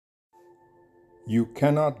You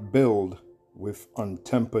cannot build with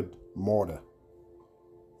untempered mortar.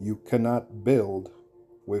 You cannot build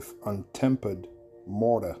with untempered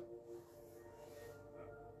mortar.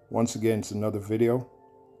 Once again, it's another video,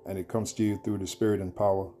 and it comes to you through the spirit and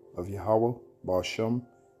power of Yahweh, Ba'Shem,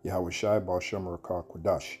 Yahweh Shai, Ba'Shem Rakah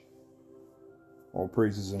Quadash. All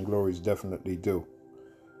praises and glories definitely due.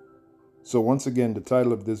 So once again, the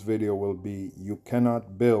title of this video will be, You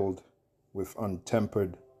Cannot Build with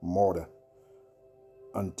Untempered Mortar.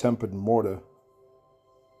 Untempered mortar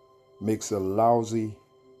makes a lousy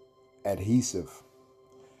adhesive.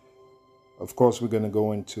 Of course, we're going to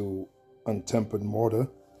go into untempered mortar.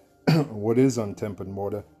 What is untempered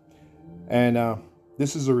mortar? And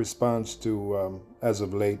this is a response to, as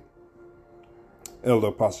of late, Elder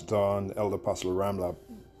Apostle Ton, Elder Apostle Ramla,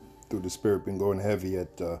 through the Spirit, been going heavy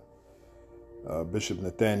at Bishop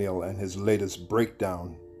Nathaniel and his latest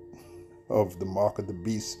breakdown of the mark of the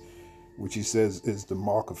beast, which he says is the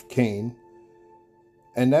mark of Cain.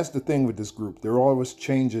 And that's the thing with this group. They're always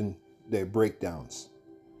changing their breakdowns.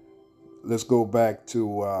 Let's go back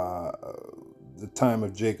to the time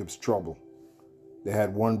of Jacob's trouble. They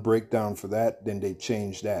had one breakdown for that, then they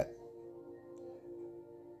changed that.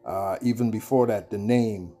 Even before that, the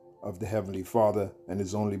name of the Heavenly Father and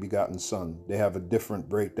His only begotten Son, they have a different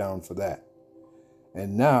breakdown for that.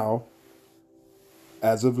 And now,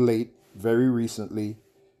 as of late, very recently,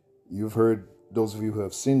 you've heard, those of you who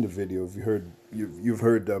have seen the video, you've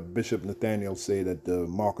heard Bishop Nathaniel say that the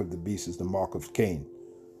mark of the beast is the mark of Cain.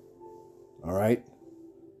 All right?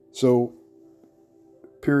 So,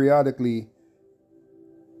 periodically,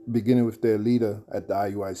 beginning with their leader at the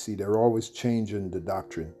IUIC, they're always changing the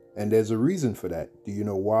doctrine. And there's a reason for that. Do you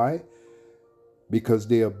know why? Because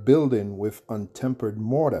they are building with untempered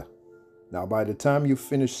mortar. Now, by the time you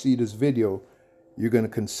see this video, you're going to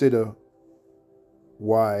consider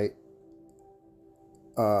why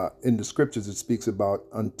in the scriptures it speaks about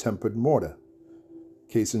untempered mortar.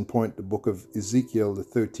 Case in point, the book of Ezekiel, the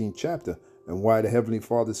 13th chapter, and why the Heavenly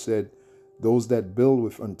Father said, those that build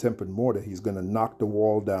with untempered mortar, He's going to knock the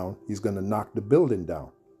wall down. He's going to knock the building down.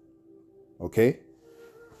 Okay?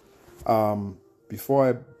 Before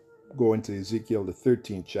I go into Ezekiel, the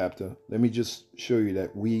 13th chapter, let me just show you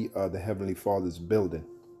that we are the Heavenly Father's building.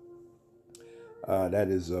 That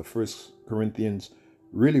is 1 Corinthians.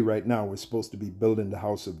 Really, right now, we're supposed to be building the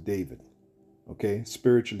house of David. Okay?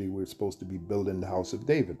 Spiritually, we're supposed to be building the house of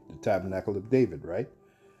David, the tabernacle of David, right?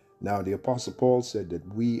 Now, the Apostle Paul said that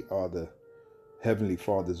we are the Heavenly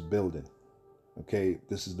Father's building. Okay?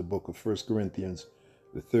 This is the book of 1 Corinthians,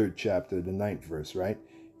 the 3rd chapter, the 9th verse, right?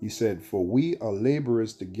 He said, for we are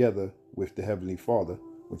laborers together with the Heavenly Father,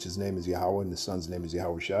 which His name is Yahweh, and the Son's name is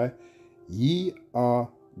Yahweh Shai. Ye are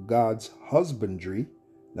God's husbandry.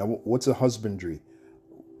 Now, what's a husbandry?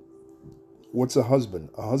 What's a husband?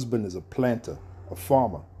 A husband is a planter, a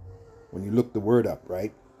farmer, when you look the word up,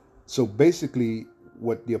 right? So basically,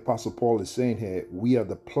 what the Apostle Paul is saying here, we are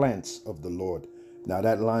the plants of the Lord. Now,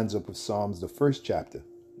 that lines up with Psalms, the 1st chapter.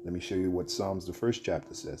 Let me show you what Psalms, the 1st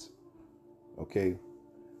chapter says. Okay,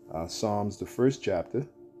 Psalms, the 1st chapter.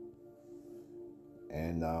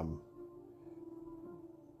 And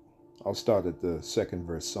I'll start at the 2nd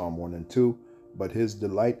verse, Psalm 1 and 2. But his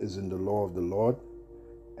delight is in the law of the Lord,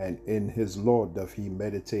 and in his law doth he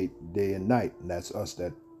meditate day and night. And that's us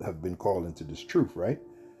that have been called into this truth, right?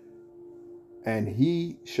 And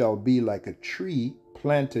he shall be like a tree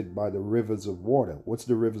planted by the rivers of water. What's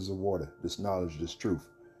the rivers of water? This knowledge, this truth,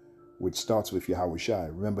 which starts with Yahweh Shai.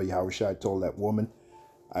 Remember, Yahweh Shai told that woman,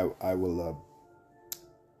 I will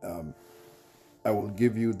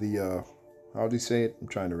give you the, how did he say it? I'm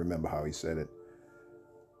trying to remember how he said it.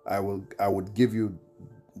 I would give you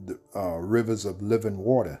the rivers of living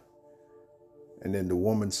water. And then the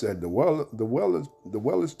woman said, the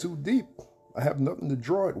well is too deep. I have nothing to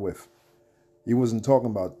draw it with. He wasn't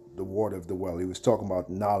talking about the water of the well. He was talking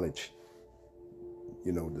about knowledge,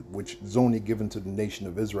 you know, which is only given to the nation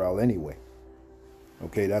of Israel anyway.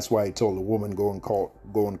 Okay, that's why he told the woman, go and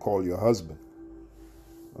call your husband.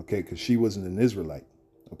 Okay, because she wasn't an Israelite.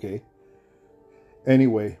 Okay.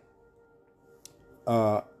 Anyway,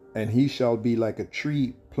 and he shall be like a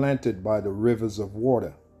tree planted by the rivers of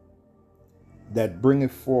water, that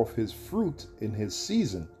bringeth forth his fruit in his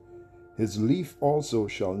season. His leaf also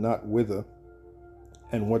shall not wither,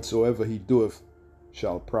 and whatsoever he doeth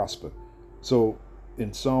shall prosper. So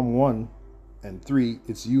in Psalm 1 and 3,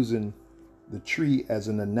 it's using the tree as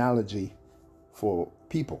an analogy for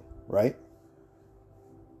people, right?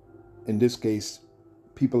 In this case,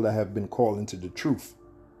 people that have been called into the truth.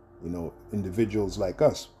 You know, individuals like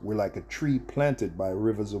us, we're like a tree planted by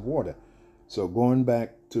rivers of water. So going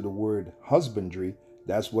back to the word husbandry,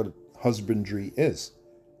 that's what husbandry is.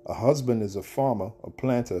 A husband is a farmer, a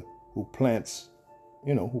planter who plants,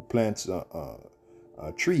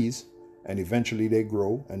 trees, and eventually they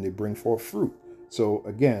grow and they bring forth fruit. So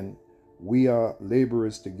again, we are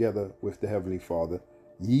laborers together with the Heavenly Father.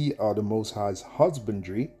 Ye are the Most High's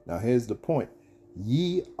husbandry. Now here's the point.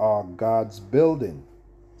 Ye are God's building.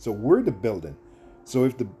 So we're the building.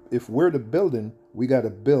 So if we're the building, we got to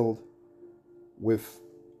build with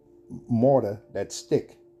mortar that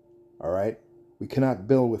stick. All right. We cannot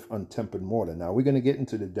build with untempered mortar. Now we're going to get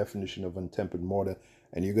into the definition of untempered mortar,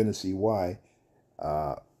 and you're going to see why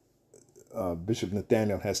Bishop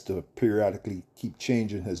Nathaniel has to periodically keep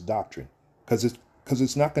changing his doctrine, because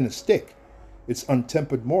it's not going to stick. It's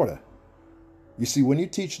untempered mortar. You see, when you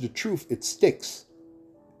teach the truth, it sticks.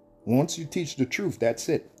 Once you teach the truth, that's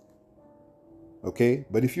it. Okay?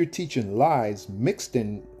 But if you're teaching lies mixed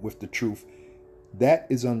in with the truth, that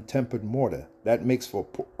is untempered mortar. That makes for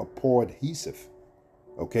a poor adhesive.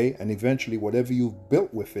 Okay? And eventually, whatever you've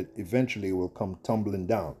built with it, eventually will come tumbling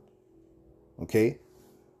down. Okay?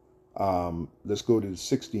 Let's go to the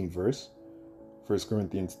 16th verse. 1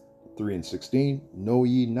 Corinthians 3:16. Know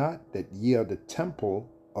ye not that ye are the temple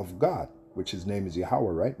of God, which his name is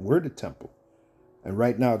Yahweh, right? We're the temple. And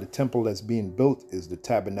right now, the temple that's being built is the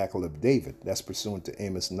tabernacle of David. That's pursuant to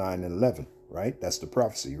Amos 9:11, right? That's the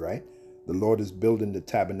prophecy, right? The Lord is building the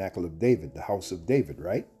tabernacle of David, the house of David,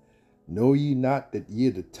 right? Know ye not that ye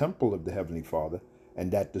are the temple of the Heavenly Father,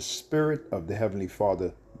 and that the Spirit of the Heavenly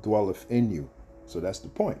Father dwelleth in you? So that's the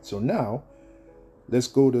point. So now, let's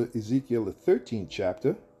go to Ezekiel, the 13th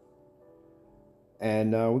chapter.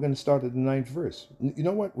 And we're going to start at the 9th verse. You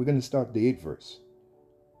know what? We're going to start the 8th verse.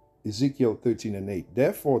 Ezekiel 13:8.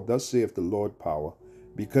 Therefore, thus saith the Lord power,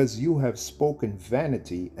 because you have spoken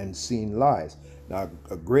vanity and seen lies. Now,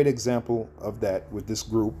 a great example of that with this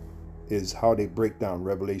group is how they break down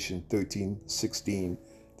Revelation 13:16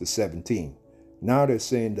 to 17. Now they're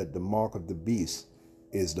saying that the mark of the beast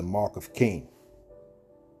is the mark of Cain.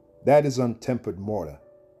 That is untempered mortar.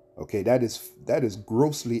 Okay, that is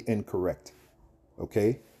grossly incorrect.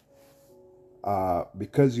 Okay,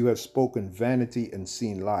 because you have spoken vanity and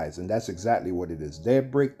seen lies, and that's exactly what it is. Their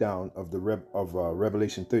breakdown of the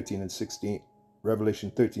Revelation 13:16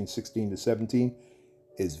 to 17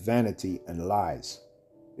 is vanity and lies.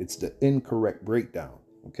 It's the incorrect breakdown.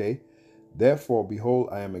 Okay, therefore, behold,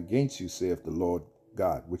 I am against you, saith the Lord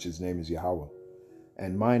God, which his name is Yahweh.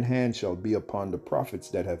 And mine hand shall be upon the prophets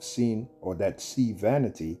that have seen, or that see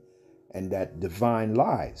vanity, and that divine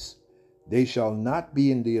lies. They shall not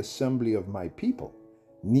be in the assembly of my people,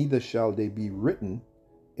 neither shall they be written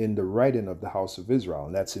in the writing of the house of Israel.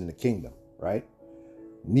 And that's in the kingdom, right?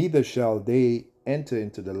 Neither shall they enter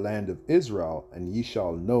into the land of Israel, and ye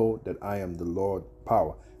shall know that I am the Lord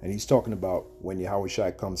power. And he's talking about when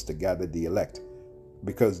Yahushua comes to gather the elect,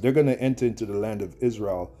 because they're going to enter into the land of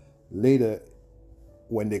Israel later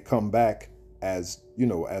when they come back as the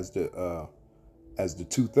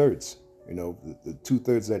 2/3. The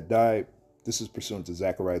 2/3 that die. This is pursuant to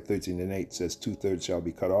Zechariah 13:8, says 2/3 shall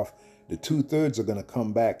be cut off. The 2/3 are going to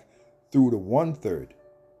come back through the 1/3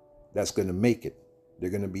 that's going to make it. They're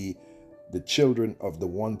going to be the children of the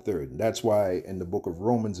 1/3. That's why in the book of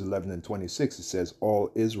Romans 11:26, it says all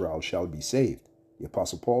Israel shall be saved. The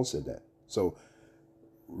Apostle Paul said that. So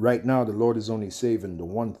right now, the Lord is only saving the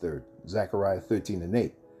 1/3, Zechariah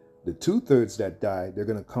 13:8. The 2/3 that die, they're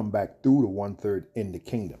going to come back through the 1/3 in the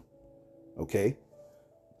kingdom. Okay?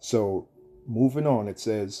 So moving on, it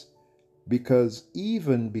says, because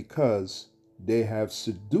they have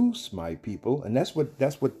seduced my people, and that's what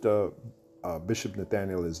Bishop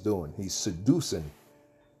Nathaniel is doing. He's seducing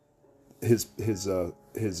his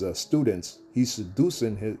students. He's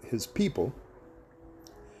seducing his people,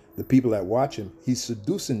 the people that watch him. He's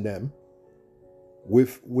seducing them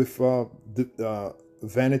with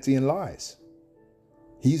vanity and lies.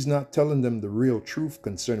 He's not telling them the real truth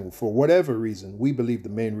concerning, for whatever reason. We believe the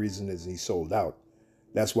main reason is he sold out.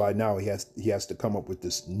 That's why now he has to come up with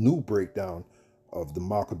this new breakdown of the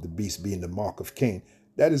mark of the beast being the mark of Cain.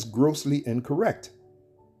 That is grossly incorrect.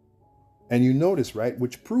 And you notice, right,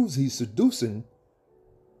 which proves he's seducing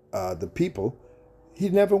the people. He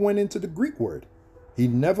never went into the Greek word. He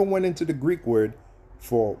never went into the Greek word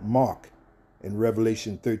for mark in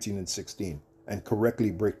Revelation 13:16 and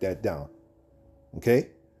correctly break that down. Okay?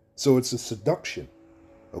 So it's a seduction.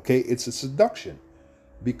 Okay? It's a seduction.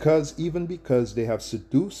 Because they have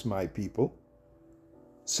seduced my people,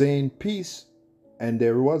 saying peace, and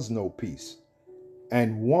there was no peace.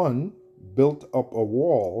 And one built up a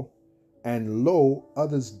wall and lo,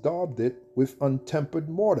 others daubed it with untempered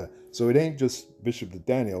mortar. So it ain't just Bishop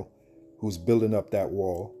Nathaniel who's building up that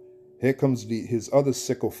wall. Here comes his other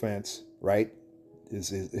sycophants, right?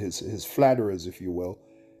 His flatterers, if you will,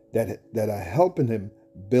 that are helping him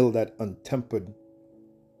build that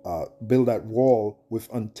build that wall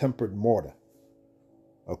with untempered mortar.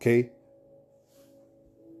 Okay.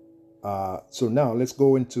 So now let's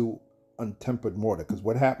go into untempered mortar, because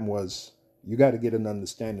what happened was you got to get an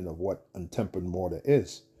understanding of what untempered mortar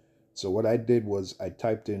is. So what I did was I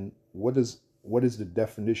typed in what is the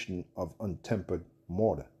definition of untempered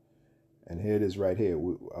mortar, and here it is right here.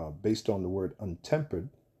 Based on the word untempered,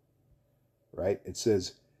 right? It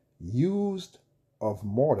says used of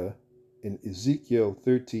mortar in Ezekiel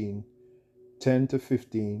 13, 10 to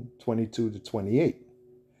 15, 22 to 28.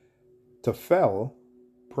 Tefel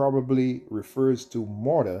probably refers to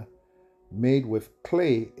mortar made with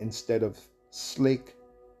clay instead of slaked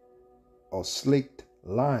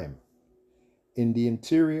lime. In the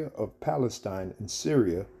interior of Palestine and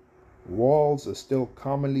Syria, walls are still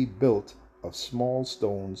commonly built of small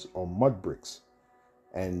stones or mud bricks,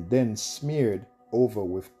 and then smeared over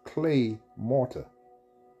with clay mortar.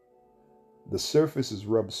 The surface is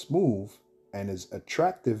rubbed smooth and is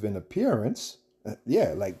attractive in appearance.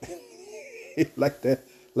 Yeah, like like that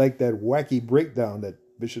wacky breakdown that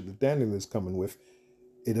Bishop Nathaniel is coming with.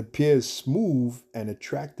 It appears smooth and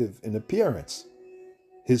attractive in appearance.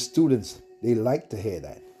 His students, they like to hear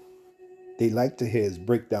that. They like to hear his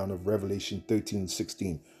breakdown of Revelation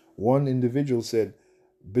 13:16. One individual said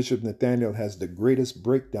Bishop Nathaniel has the greatest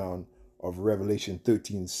breakdown of Revelation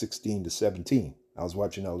 13:16 to 17. I was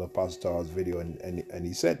watching Elder Apostle Tar's video, and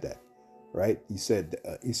he said that, right? He said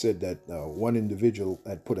that one individual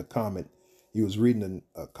had put a comment. He was reading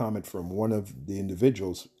a comment from one of the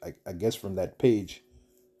individuals, I guess from that page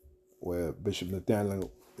where Bishop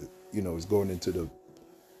Nathaniel, is going into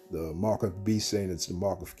the mark of the beast, saying it's the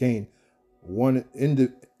mark of Cain. One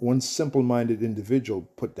simple-minded individual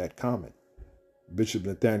put that comment. Bishop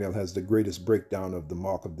Nathaniel has the greatest breakdown of the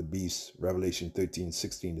mark of the beast, Revelation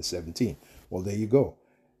 13:16 to 17. Well, there you go.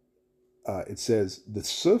 It says the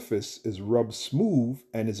surface is rubbed smooth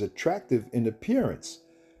and is attractive in appearance.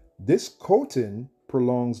 This coating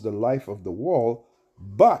prolongs the life of the wall,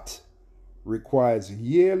 but requires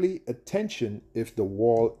yearly attention if the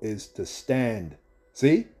wall is to stand.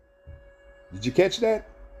 See? Did you catch that?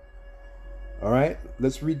 All right,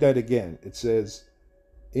 let's read that again. It says,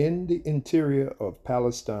 in the interior of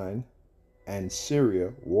Palestine and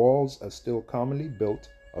Syria, walls are still commonly built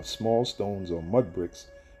of small stones or mud bricks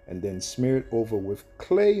and then smeared over with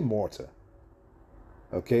clay mortar.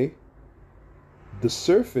 Okay? The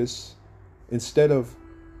surface, instead of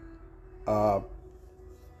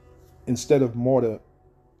mortar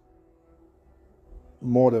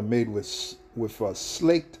made with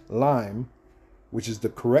slaked lime, which is the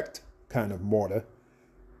correct kind of mortar,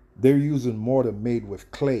 they're using mortar made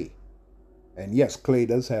with clay. And yes, clay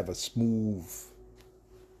does have a smooth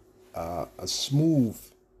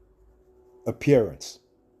appearance.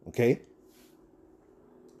 Okay.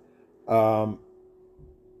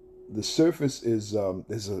 The surface is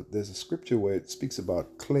there's a scripture where it speaks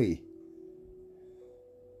about clay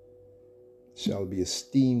shall be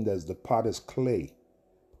esteemed as the potter's clay.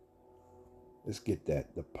 Let's get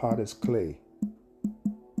that. The potter's clay.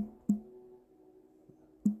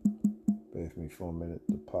 Bear with me for a minute.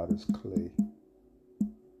 The potter's clay.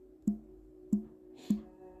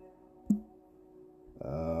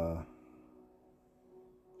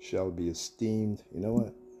 Shall be esteemed. You know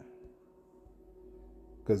what?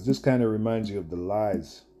 Because this kind of reminds you of the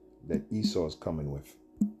lies that Esau is coming with.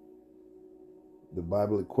 The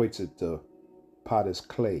Bible equates it to potter's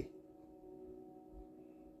clay.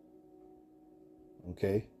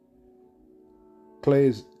 Okay?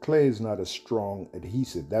 Clay is not a strong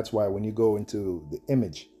adhesive. That's why when you go into the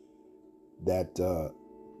image that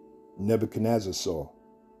Nebuchadnezzar saw,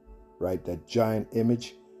 right? That giant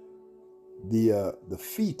image, the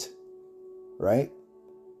feet, right?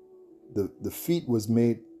 The feet was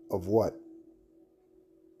made of what?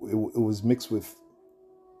 It was mixed with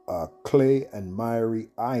clay and miry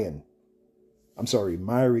iron. I'm sorry,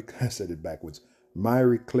 I said it backwards.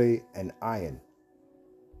 Miry clay and iron,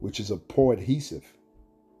 which is a poor adhesive.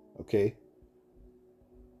 Okay?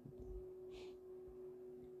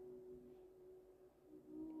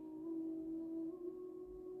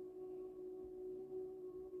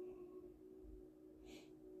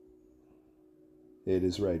 It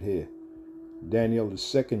is right here. Daniel, the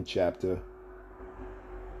 2nd chapter,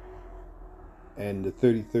 and the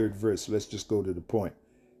 33rd verse. Let's just go to the point.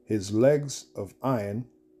 His legs of iron,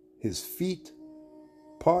 his feet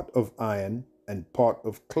part of iron and part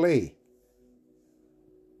of clay,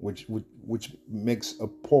 which makes a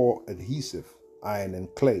poor adhesive, iron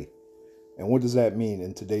and clay. And what does that mean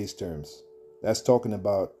in today's terms? That's talking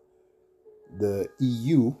about the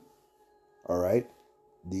EU, all right,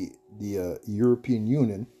 the European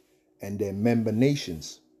Union and their member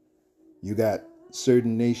nations. You got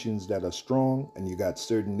certain nations that are strong and you got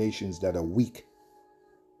certain nations that are weak.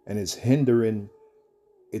 And it's hindering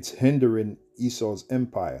Esau's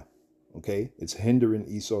empire. Okay? It's hindering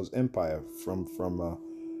Esau's empire from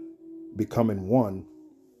becoming one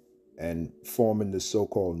and forming the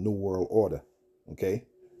so-called New World Order. Okay?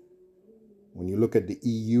 When you look at the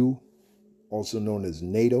EU, also known as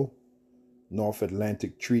NATO, North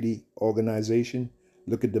Atlantic Treaty Organization,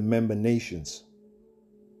 look at the member nations.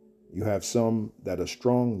 You have some that are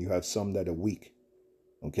strong, you have some that are weak.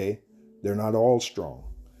 Okay? They're not all strong.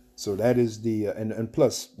 So that is the, and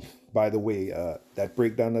plus, by the way, that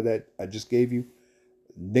breakdown of that I just gave you,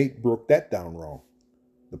 Nate broke that down wrong.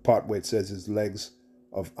 The part where it says his legs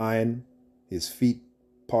of iron, his feet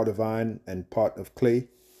part of iron and part of clay.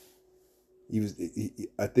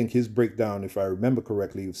 I think his breakdown, if I remember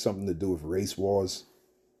correctly, was something to do with race wars,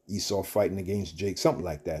 Esau fighting against Jake, something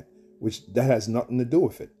like that, which that has nothing to do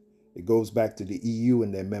with it. It goes back to the EU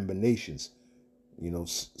and their member nations. You know,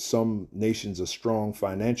 some nations are strong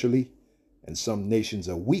financially and some nations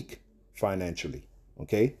are weak financially.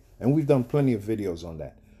 Okay. And we've done plenty of videos on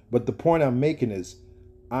that. But the point I'm making is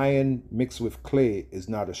iron mixed with clay is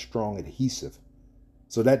not a strong adhesive.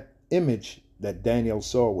 So that image that Daniel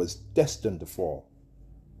saw was destined to fall.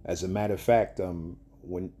 As a matter of fact,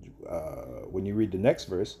 when you read the next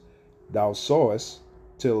verse, thou sawest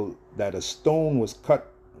till that a stone was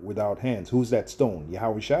cut without hands. Who's that stone?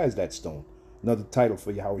 Yahushua is that stone. Another title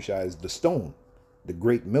for Yahushua is the stone, the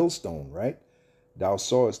great millstone, right? Thou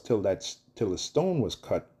sawest till a stone was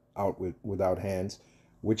cut out without hands,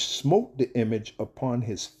 which smote the image upon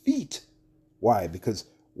his feet. Why? Because,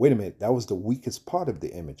 wait a minute, that was the weakest part of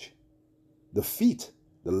the image. The feet,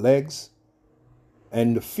 the legs,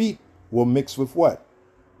 and the feet were mixed with what?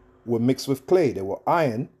 Were mixed with clay. They were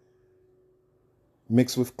iron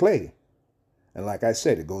mixed with clay. And like I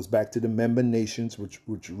said, it goes back to the member nations,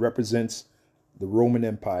 which represents the Roman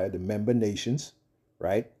Empire, the member nations,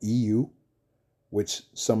 right? EU, which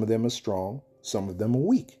some of them are strong, some of them are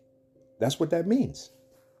weak. That's what that means.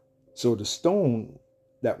 So the stone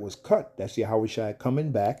that was cut, that's Yahushua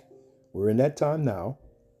coming back. We're in that time now.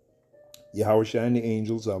 Yahushua and the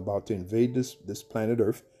angels are about to invade this planet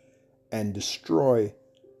Earth and destroy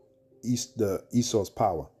Esau's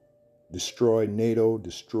power. Destroy NATO,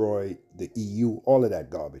 destroy the EU, all of that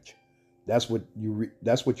garbage. That's what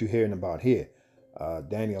you're hearing about here.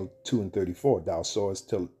 Daniel 2:34. Thou sawest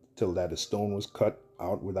till that a stone was cut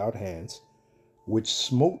out without hands, which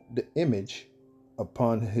smote the image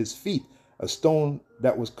upon his feet. A stone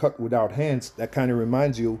that was cut without hands. That kind of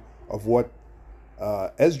reminds you of what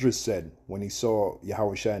Esdras said when he saw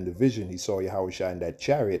Yahushua in the vision. He saw Yahushua in that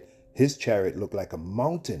chariot. His chariot looked like a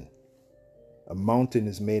mountain. A mountain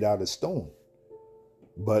is made out of stone.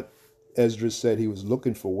 But Esdras said he was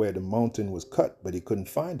looking for where the mountain was cut, but he couldn't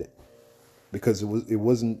find it because it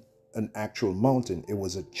wasn't an actual mountain. It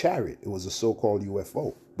was a chariot. It was a so-called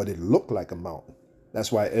UFO, but it looked like a mountain.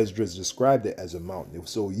 That's why Esdras described it as a mountain. It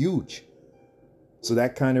was so huge. So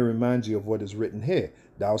that kind of reminds you of what is written here.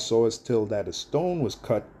 Thou sawest till that a stone was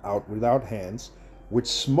cut out without hands, which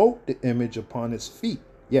smote the image upon his feet.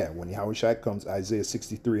 Yeah, when Yahushua comes, Isaiah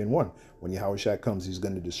 63:1. When Yahushua comes, he's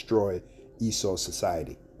going to destroy Esau's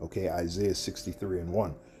society. Okay, Isaiah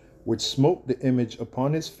 63:1. Which smote the image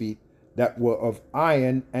upon his feet that were of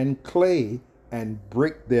iron and clay, and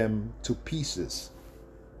break them to pieces.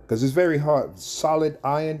 Because it's very hard. Solid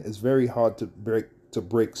iron is very hard to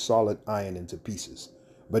break solid iron into pieces.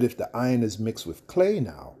 But if the iron is mixed with clay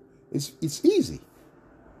now, it's easy.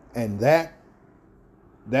 And that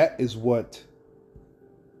is what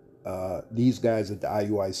these guys at the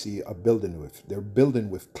IUIC are building with. They're building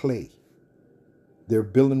with clay. They're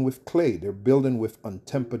building with clay. They're building with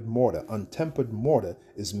untempered mortar. Untempered mortar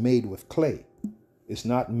is made with clay. It's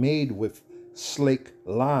not made with slake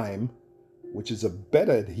lime, which is a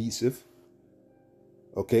better adhesive.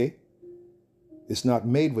 Okay? It's not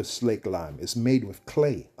made with slake lime. It's made with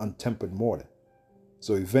clay, untempered mortar.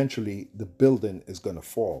 So eventually the building is going to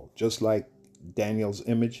fall. Just like Daniel's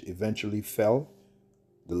image eventually fell.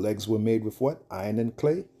 The legs were made with what? Iron and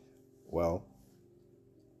clay? Well,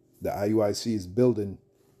 the IUIC is building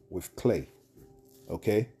with clay.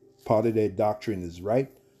 Okay? Part of their doctrine is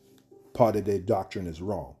right. Part of their doctrine is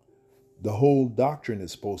wrong. The whole doctrine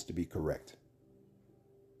is supposed to be correct.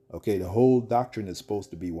 Okay, the whole doctrine is supposed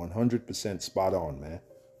to be 100% spot on, man.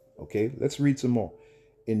 Okay, let's read some more.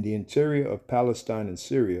 In the interior of Palestine and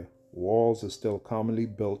Syria, walls are still commonly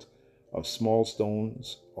built of small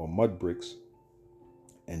stones or mud bricks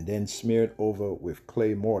and then smeared over with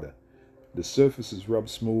clay mortar. The surface is rubbed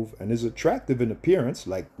smooth and is attractive in appearance,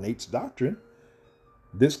 like Nate's doctrine.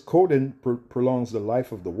 This coating prolongs the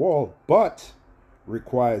life of the wall, but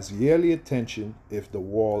requires yearly attention if the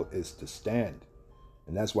wall is to stand.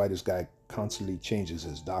 And that's why this guy constantly changes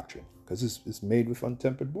his doctrine, because it's made with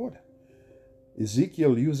untempered mortar.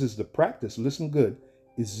 Ezekiel uses the practice, listen good,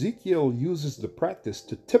 Ezekiel uses the practice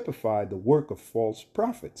to typify the work of false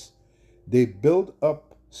prophets. They build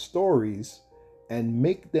up stories and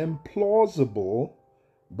make them plausible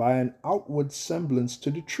by an outward semblance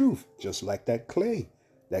to the truth, just like that clay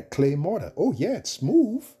mortar. Oh yeah, it's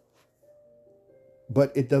smooth,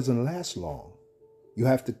 but it doesn't last long. You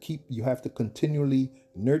have to continually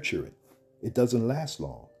nurture it. It doesn't last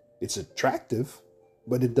long. It's attractive,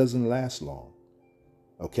 but it doesn't last long.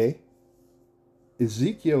 Okay?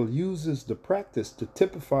 Ezekiel uses the practice to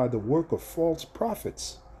typify the work of false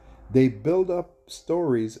prophets. They build up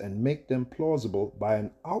stories and make them plausible by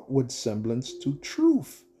an outward semblance to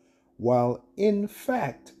truth, while in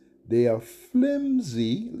fact they are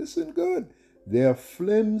flimsy, listen good, they are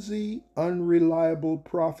flimsy, unreliable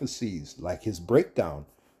prophecies, like his breakdown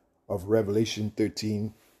of Revelation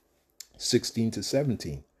 13, 16 to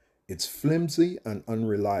 17. It's flimsy and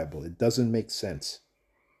unreliable. It doesn't make sense.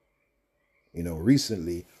 You know,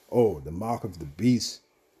 recently, the mark of the beast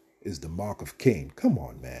is the mark of Cain. Come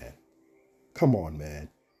on, man. Come on, man.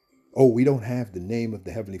 Oh, we don't have the name of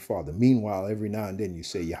the Heavenly Father. Meanwhile, every now and then you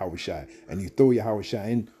say Yahushua, and you throw Yahushua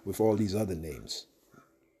in with all these other names.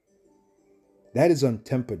 That is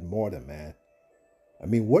untempered mortar, man. I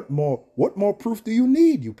mean, what more proof do you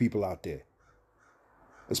need, you people out there?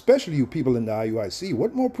 Especially you people in the IUIC.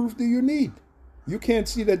 What more proof do you need? You can't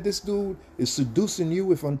see that this dude is seducing you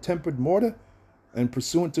with untempered mortar? And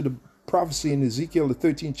pursuant to the prophecy in Ezekiel, the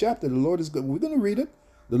 13th chapter, the Lord is going, we're going to read it.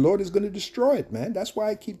 The Lord is going to destroy it, man. That's why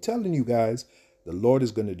I keep telling you guys, the Lord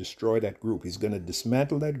is going to destroy that group. He's going to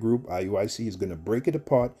dismantle that group. IUIC is going to break it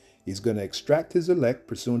apart. He's going to extract his elect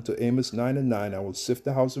pursuant to Amos 9:9. I will sift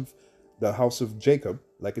the house of Jacob,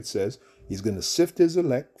 like it says. He's going to sift his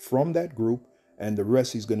elect from that group, and the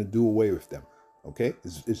rest he's going to do away with them. Okay?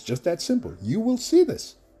 It's just that simple. You will see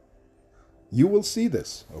this. You will see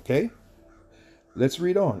this. Okay? Let's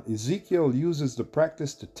read on. Ezekiel uses the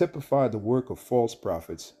practice to typify the work of false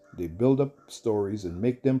prophets. They build up stories and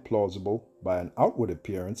make them plausible by an outward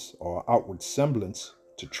appearance or outward semblance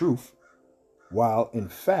to truth, while in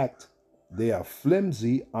fact they are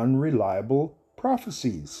flimsy, unreliable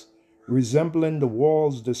prophecies, resembling the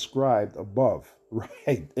walls described above.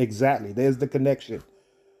 Right, exactly. There's the connection.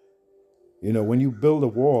 You know, when you build a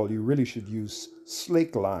wall, you really should use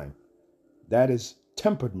slake lime. That is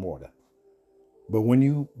tempered mortar. But when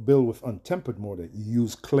you build with untempered mortar, you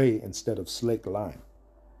use clay instead of slake lime.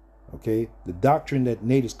 Okay? The doctrine that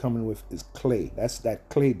Nate is coming with is clay. That's that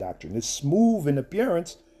clay doctrine. It's smooth in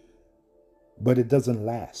appearance, but it doesn't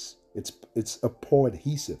last. It's a poor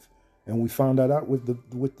adhesive. And we found that out with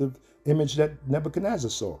the image that Nebuchadnezzar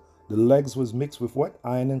saw. The legs was mixed with what?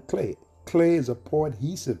 Iron and clay. Clay is a poor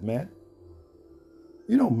adhesive, man.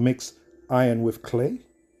 You don't mix iron with clay.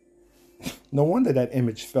 No wonder that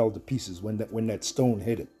image fell to pieces when that stone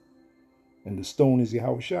hit it. And the stone is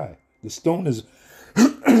Yahushua. The stone is,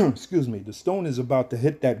 excuse me, the stone is about to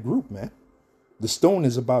hit that group, man. The stone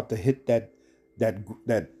is about to hit that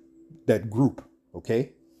group,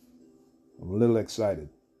 okay? I'm a little excited.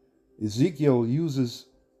 Ezekiel uses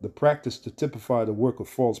the practice to typify the work of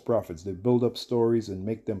false prophets. They build up stories and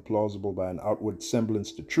make them plausible by an outward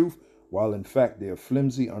semblance to truth, while in fact they are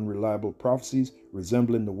flimsy, unreliable prophecies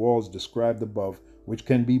resembling the walls described above, which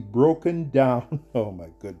can be broken down. Oh my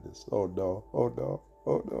goodness. Oh no. Oh no.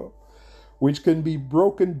 Oh no. Which can be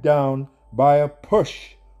broken down by a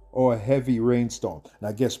push or a heavy rainstorm.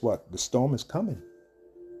 Now guess what? The storm is coming.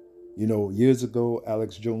 You know, years ago,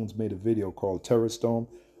 Alex Jones made a video called Terror Storm.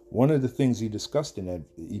 One of the things he discussed in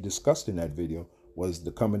that video was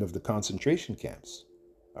the coming of the concentration camps.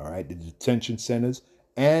 All right, the detention centers,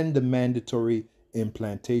 and the mandatory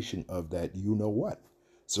implantation of that you know what.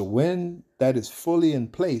 So when that is fully in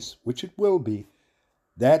place, which it will be,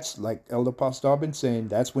 that's like Elder Pastor been saying,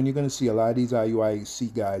 that's when you're going to see a lot of these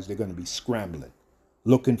IUIC guys, they're going to be scrambling,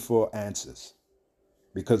 looking for answers,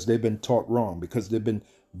 because they've been taught wrong, because they've been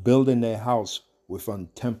building their house with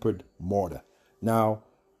untempered mortar. Now,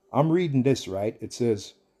 I'm reading this, right? It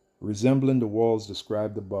says, resembling the walls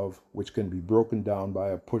described above, which can be broken down by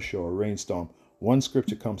a push or a rainstorm, One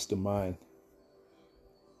scripture comes to mind.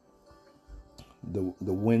 The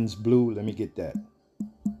winds blew. Let me get that.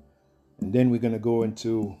 And then we're going to go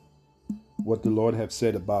into what the Lord have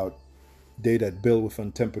said about they that build with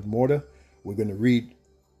untempered mortar. We're going to read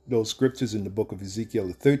those scriptures in the book of Ezekiel,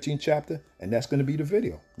 the 13th chapter, and that's going to be the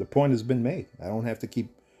video. The point has been made. I don't have to keep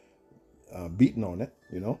beating on it,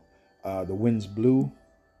 you know. The winds blew,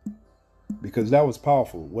 because that was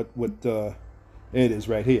powerful. It is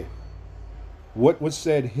right here. What was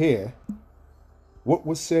said here,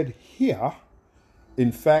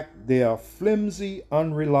 in fact, they are flimsy,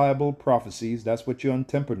 unreliable prophecies. That's what your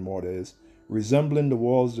untempered mortar is, resembling the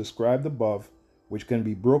walls described above, which can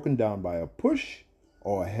be broken down by a push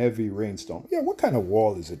or a heavy rainstorm. Yeah, what kind of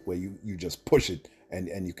wall is it where you just push it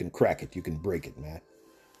and you can crack it, you can break it, man?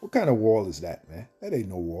 What kind of wall is that, man? That ain't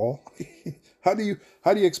no wall. How do you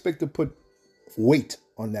expect to put weight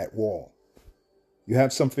on that wall? You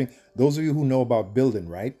have something, those of you who know about building,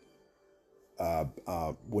 right?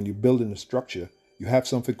 When you're building a structure, you have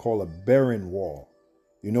something called a bearing wall.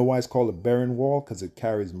 You know why it's called a bearing wall? Because it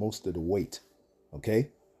carries most of the weight.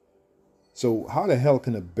 Okay? So how the hell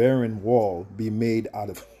can a bearing wall be made out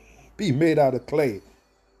of clay?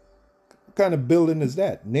 What kind of building is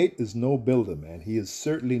that? Nate is no builder, man. He is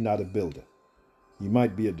certainly not a builder. He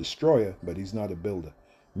might be a destroyer, but he's not a builder.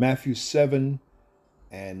 Matthew 7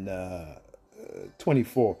 and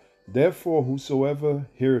 24. Therefore, whosoever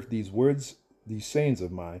heareth these words, these sayings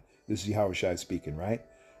of mine, this is Yahushua speaking, right?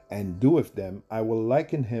 And doeth them, I will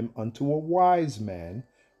liken him unto a wise man,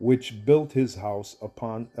 which built his house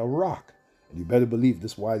upon a rock. And you better believe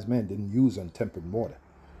this wise man didn't use untempered mortar.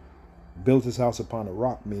 Built his house upon a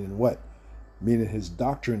rock, meaning what? Meaning his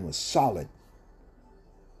doctrine was solid.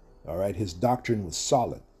 All right, his doctrine was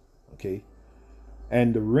solid. Okay.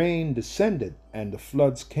 And the rain descended, and the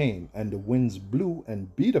floods came, and the winds blew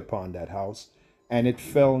and beat upon that house, and it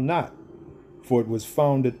fell not, for it was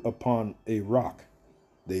founded upon a rock.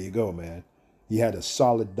 There you go, man. He had a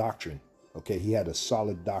solid doctrine. Okay, he had a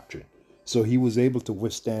solid doctrine. So he was able to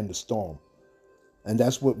withstand the storm. And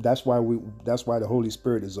that's why the Holy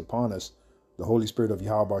Spirit is upon us. The Holy Spirit of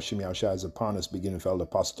Yahweh Shem Yahushua is upon us, beginning from the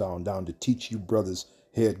Apostle down, to teach you brothers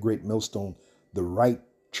here at Great Millstone the right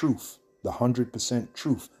truth, the 100%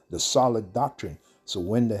 truth, the solid doctrine. So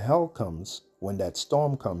when the hell comes, when that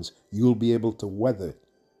storm comes, you'll be able to weather it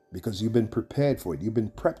because you've been prepared for it. You've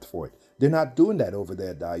been prepped for it. They're not doing that over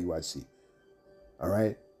there at the IUIC. All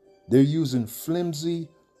right. They're using flimsy,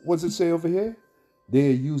 what does it say over here?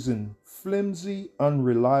 They're using flimsy,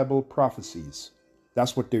 unreliable prophecies.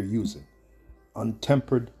 That's what they're using.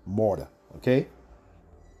 Untempered mortar. Okay.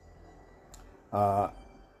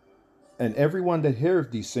 And everyone that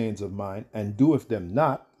heareth these sayings of mine and doeth them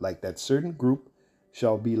not, like that certain group,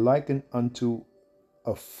 shall be likened unto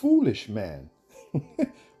a foolish man,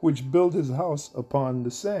 which built his house upon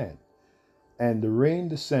the sand. And the rain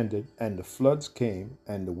descended, and the floods came,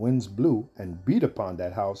 and the winds blew and beat upon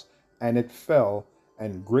that house, and it fell,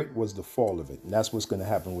 and great was the fall of it. And that's what's going to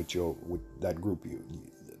happen with that group,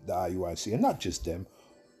 the IUIC, and not just them,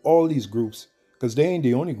 all these groups, because they ain't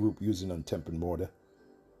the only group using untempered mortar.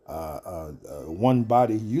 One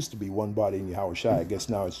body, used to be one body in Yahushua. I guess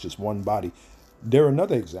now it's just one body. They're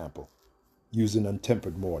another example using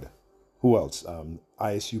untempered mortar. Who else?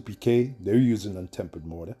 ISUPK, they're using untempered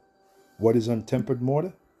mortar. What is untempered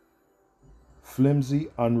mortar? Flimsy,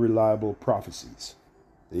 unreliable prophecies.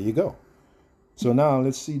 There you go. So now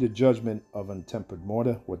let's see the judgment of untempered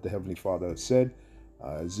mortar, what the Heavenly Father has said.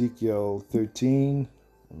 Ezekiel 13.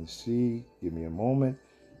 Let me see. Give me a moment.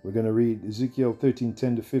 We're going to read Ezekiel 13,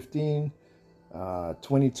 10 to 15,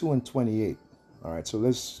 22 and 28. All right, so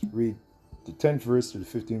let's read the 10th verse to the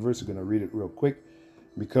 15th verse. We're going to read it real quick.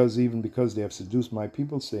 Because they have seduced my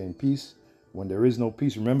people, saying peace, when there is no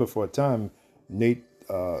peace. Remember, for a time, Nate,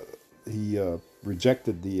 he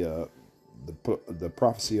rejected the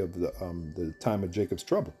prophecy of the time of Jacob's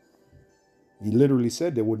trouble. He literally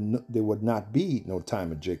said there would not be no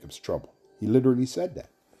time of Jacob's trouble. He literally said that.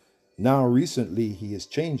 Now, recently, he has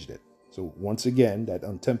changed it. So once again, that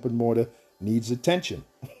untempered mortar needs attention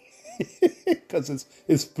because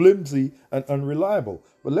it's flimsy and unreliable.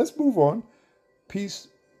 But let's move on. Peace,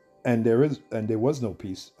 and there was no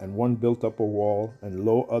peace, and one built up a wall, and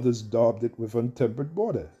lo, others daubed it with untempered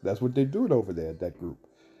mortar. That's what they're doing over there, that group.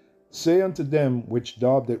 Say unto them which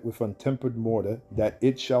daubed it with untempered mortar, that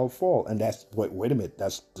it shall fall. And that's, wait a minute,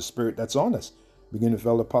 that's the spirit that's on us. Beginning with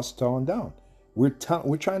Elder Apostle on down. We're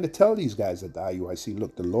trying to tell these guys at the IUIC,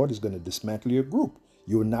 look, the Lord is going to dismantle your group.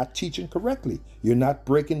 You're not teaching correctly. You're not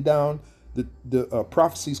breaking down the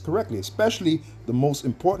prophecies correctly, especially the most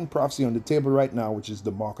important prophecy on the table right now, which is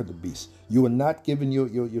the mark of the beast. You are not giving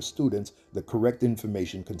your students the correct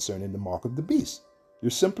information concerning the mark of the beast.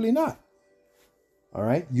 You're simply not. All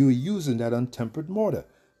right? You are using that untempered mortar.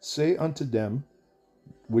 Say unto them,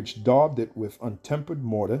 which daubed it with untempered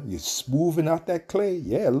mortar. You're smoothing out that clay.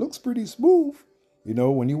 Yeah, it looks pretty smooth. You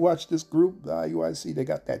know, when you watch this group, the IUIC, they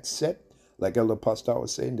got that set. Like Elder Pastor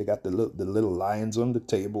was saying, they got the little lions on the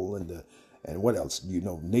table and what else? You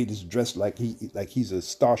know, natives dressed like he's a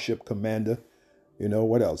starship commander. You know,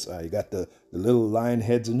 what else? You got the little lion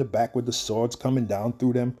heads in the back with the swords coming down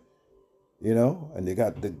through them. You know, and they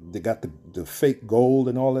got the fake gold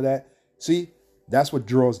and all of that. See, that's what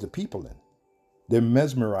draws the people in. They're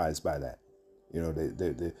mesmerized by that. You know,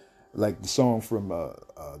 they like the song from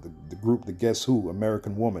the group, the Guess Who,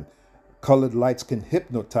 American Woman. Colored lights can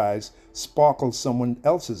hypnotize, sparkle someone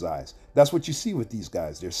else's eyes. That's what you see with these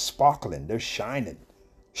guys. They're sparkling, they're shining.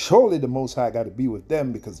 Surely the Most High got to be with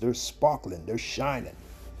them because they're sparkling, they're shining.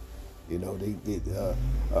 You know,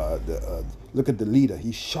 look at the leader.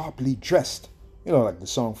 He's sharply dressed. You know, like the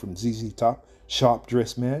song from ZZ Top, Sharp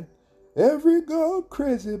Dressed Man. Every girl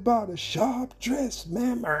crazy about a sharp dressed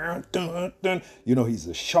man. You know, he's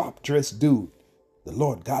a sharp dressed dude. The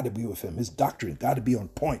Lord got to be with him. His doctrine got to be on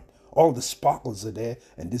point. All the sparkles are there,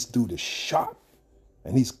 and this dude is sharp,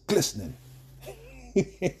 and he's glistening.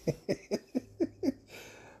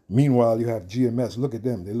 Meanwhile, you have GMS. Look at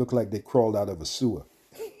them. They look like they crawled out of a sewer.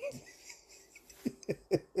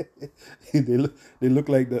 they look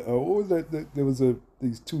like the what was that? There was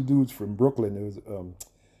these two dudes from Brooklyn. There was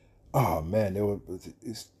oh man, there were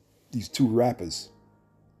these two rappers.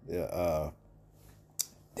 Damn,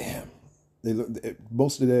 they look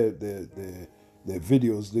most of their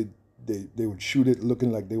videos they would shoot it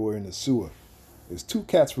looking like they were in a sewer. There's two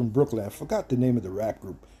cats from Brooklyn. I forgot the name of the rap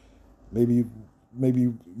group. Maybe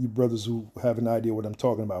you brothers who have an idea what I'm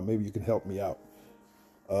talking about, maybe you can help me out.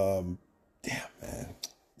 Damn, man.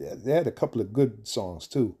 They had a couple of good songs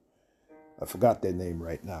too. I forgot their name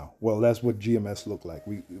right now. Well, that's what GMS looked like.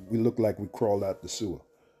 We looked like we crawled out the sewer.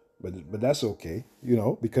 But that's okay, you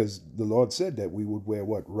know, because the Lord said that we would wear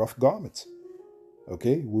what? Rough garments.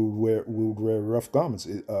 Okay? We would wear rough garments.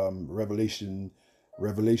 Revelation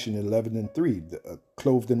 11:3.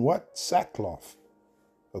 Clothed in what? Sackcloth.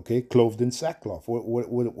 Okay? Clothed in sackcloth.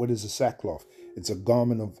 What is a sackcloth? It's a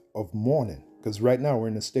garment of mourning. Because right now we're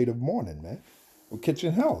in a state of mourning, man. We're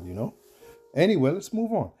catching hell, you know. Anyway, let's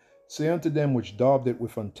move on. Say unto them which daubed it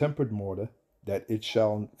with untempered mortar, that it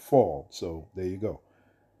shall fall. So there you go.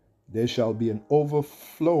 There shall be an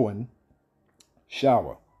overflowing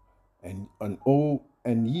shower, and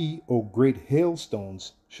ye, O great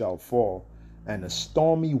hailstones, shall fall, and a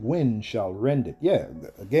stormy wind shall rend it. Yeah,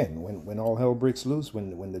 again, when all hell breaks loose,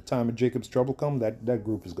 when the time of Jacob's trouble comes, that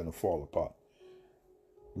group is going to fall apart.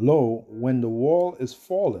 Lo, when the wall is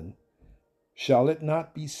fallen, shall it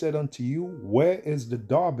not be said unto you, where is the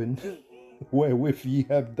daubing wherewith ye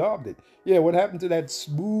have daubed it? Yeah, what happened to that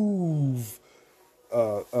smooth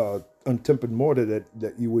untempered mortar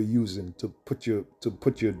that you were using to put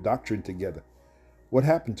your doctrine together? What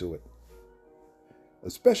happened to it?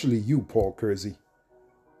 Especially you, Paul Kersey.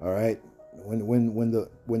 All right. When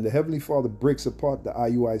the Heavenly Father breaks apart the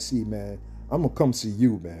IUIC, man, I'm gonna come see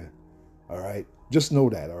you, man. All right. Just know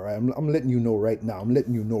that, all right? I'm letting you know right now. I'm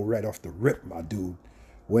letting you know right off the rip, my dude.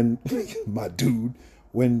 When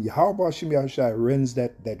when Yahweh Shem Yahushua rends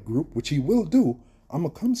that group, which he will do, I'm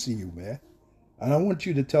going to come see you, man. And I want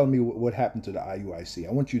you to tell me what happened to the IUIC.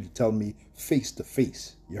 I want you to tell me face to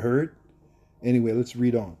face. You heard? Anyway, let's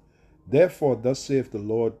read on. Therefore, thus saith the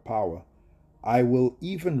Lord power, I will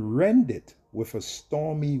even rend it with a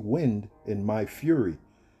stormy wind in my fury,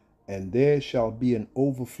 and there shall be an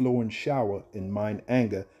overflowing shower in mine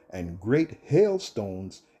anger, and great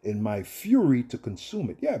hailstones in my fury to consume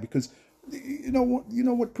it. Yeah, because you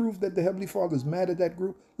know what proved that the Heavenly Father is mad at that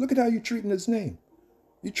group? Look at how you're treating his name.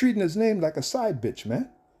 You're treating his name like a side bitch, man.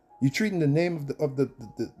 You're treating the name of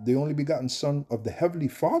the only begotten Son of the Heavenly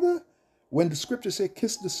Father. When the scripture say,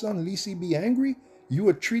 kiss the Son, lest he be angry, you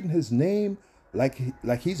are treating his name like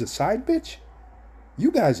he's a side bitch.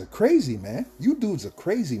 You guys are crazy, man. You dudes are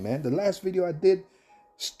crazy, man. The last video I did,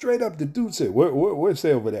 straight up the dude said, where it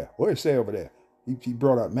say over there? Where it say over there? He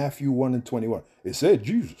brought out Matthew 1:21. It said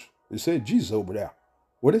Jesus. It said Jesus over there.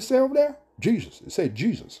 What did it say over there? Jesus. It said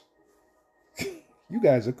Jesus. You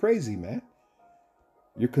guys are crazy, man.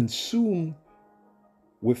 You're consumed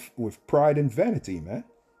with pride and vanity, man.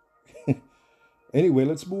 Anyway,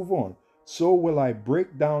 let's move on. So will I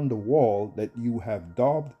break down the wall that you have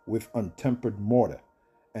daubed with untempered mortar,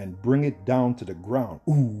 and bring it down to the ground.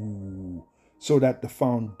 Ooh, so that the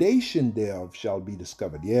foundation thereof shall be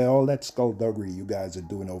discovered. Yeah, all that skullduggery you guys are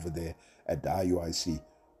doing over there at the IUIC.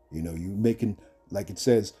 You know, you making, like it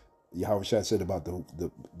says, Yahweh Shai said about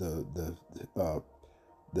the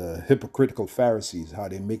hypocritical Pharisees, how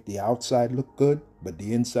they make the outside look good, but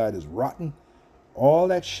the inside is rotten. All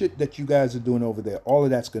that shit that you guys are doing over there, all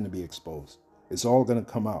of that's going to be exposed. It's all going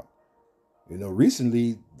to come out. You know,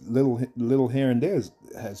 recently, little here and there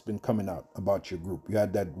has been coming out about your group. You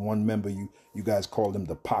had that one member, you guys called him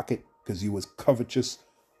the Pocket because he was covetous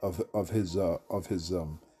of his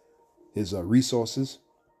resources,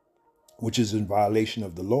 which is in violation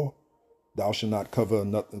of the law. Thou shalt not cover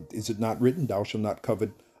another. Is it not written? Thou shalt not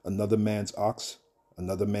covet another man's ox,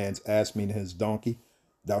 another man's ass, meaning his donkey.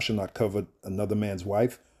 Thou shalt not covet another man's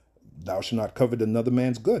wife. Thou shalt not covet another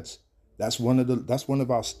man's goods. That's one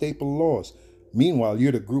of our staple laws. Meanwhile,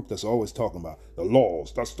 you're the group that's always talking about the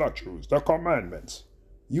laws, the statutes, the commandments.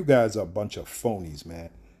 You guys are a bunch of phonies, man.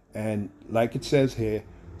 And like it says here,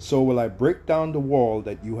 so will I break down the wall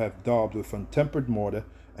that you have daubed with untempered mortar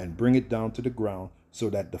and bring it down to the ground, so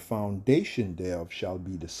that the foundation thereof shall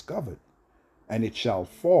be discovered. And it shall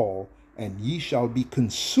fall, and ye shall be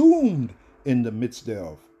consumed in the midst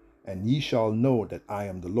thereof. And ye shall know that I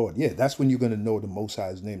am the Lord. Yeah, that's when you're going to know the Most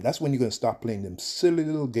High's name. That's when you're going to stop playing them silly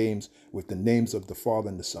little games with the names of the Father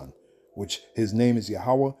and the Son, which his name is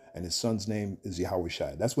Yahweh and his son's name is Yahweh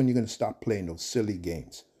Shai. That's when you're going to stop playing those silly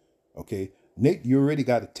games. Okay, Nate, you already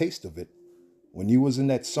got a taste of it. When you was in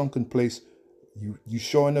that sunken place, you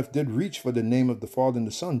sure enough did reach for the name of the Father and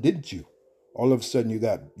the Son, didn't you? All of a sudden you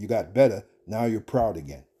got better. Now you're proud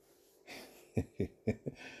again.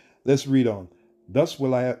 Let's read on. Thus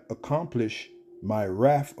will I accomplish my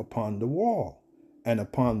wrath upon the wall, and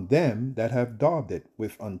upon them that have daubed it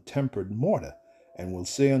with untempered mortar, and will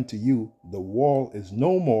say unto you, the wall is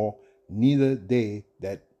no more, neither they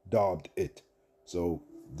that daubed it. So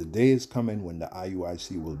the day is coming when the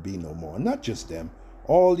IUIC will be no more. And not just them,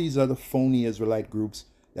 all these other phony Israelite groups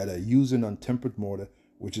that are using untempered mortar,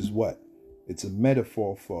 which is what? It's a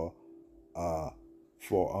metaphor for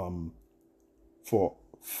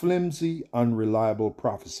flimsy, unreliable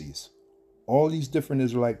prophecies. All these different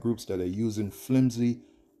Israelite groups that are using flimsy,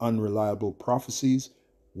 unreliable prophecies,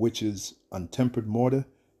 which is untempered mortar,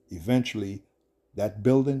 eventually that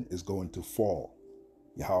building is going to fall.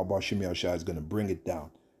 Yahweh Shem Yahushua is going to bring it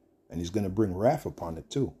down, and he's going to bring wrath upon it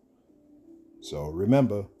too. So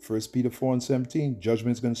remember, 1 Peter 4:17,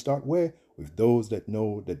 judgment is going to start where? With those that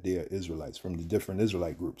know that they are Israelites, from the different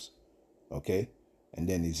Israelite groups. Okay? And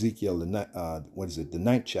then Ezekiel, the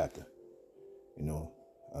 9th chapter. You know,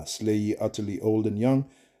 slay ye utterly old and young.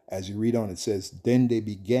 As you read on, it says, then they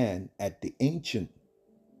began with the ancient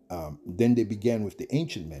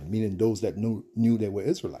men, meaning those that knew they were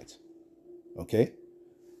Israelites. Okay?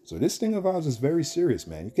 So this thing of ours is very serious,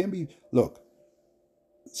 man. You can't be, look,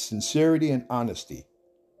 sincerity and honesty.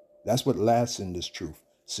 That's what lasts in this truth.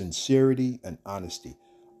 Sincerity and honesty.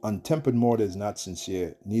 Untempered mortar is not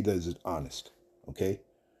sincere, neither is it honest. Okay?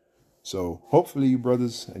 So hopefully you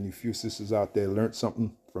brothers and you few sisters out there learned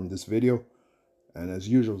something from this video. And as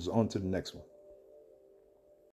usual, on to the next one.